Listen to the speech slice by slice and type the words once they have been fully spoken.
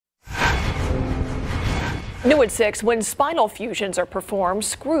New at 6, when spinal fusions are performed,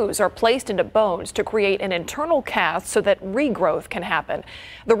 screws are placed into bones to create an internal cast so that regrowth can happen.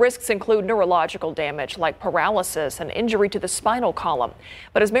 The risks include neurological damage like paralysis and injury to the spinal column.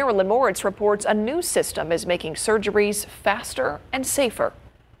 But as Marilyn Moritz reports, a new system is making surgeries faster and safer.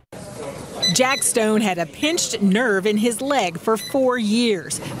 Jack Stone had a pinched nerve in his leg for 4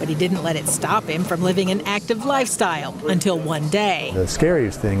 years, but he didn't let it stop him from living an active lifestyle until one day. The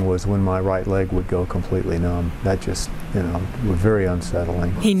scariest thing was when my right leg would go completely numb. That just, was very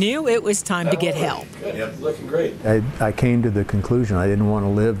unsettling. He knew it was time to get help. Yep, looking great. I came to the conclusion I didn't want to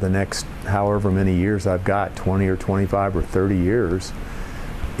live the next however many years I've got, 20 or 25 or 30 years,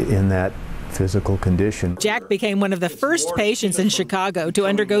 in that physical condition. Jack became one of the first patients in Chicago to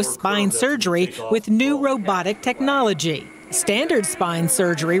undergo spine surgery with new robotic technology. Standard spine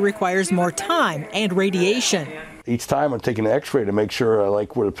surgery requires more time and radiation. Each time I'm taking an x-ray to make sure I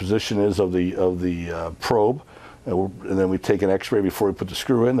like where the position is of the probe. And then we take an x-ray before we put the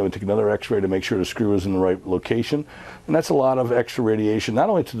screw in. Then we take another x-ray to make sure the screw is in the right location. And that's a lot of extra radiation,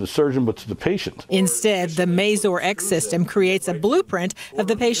 not only to the surgeon, but to the patient. Instead, the Mazor X system creates a blueprint of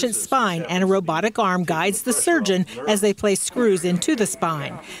the patient's spine, and a robotic arm guides the surgeon as they place screws into the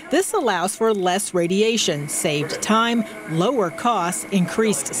spine. This allows for less radiation, saved time, lower costs,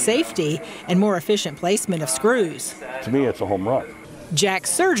 increased safety, and more efficient placement of screws. To me, it's a home run. Jack's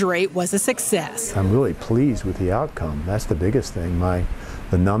surgery was a success. I'm really pleased with the outcome. That's the biggest thing.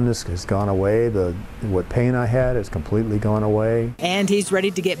 The numbness has gone away. What pain I had has completely gone away. And he's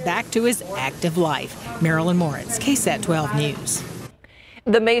ready to get back to his active life. Marilyn Moritz, KSAT 12 News.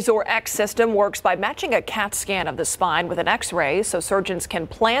 The Mazor X system works by matching a CAT scan of the spine with an X-ray so surgeons can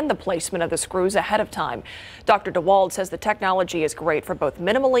plan the placement of the screws ahead of time. Dr. DeWald says the technology is great for both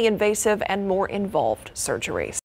minimally invasive and more involved surgeries.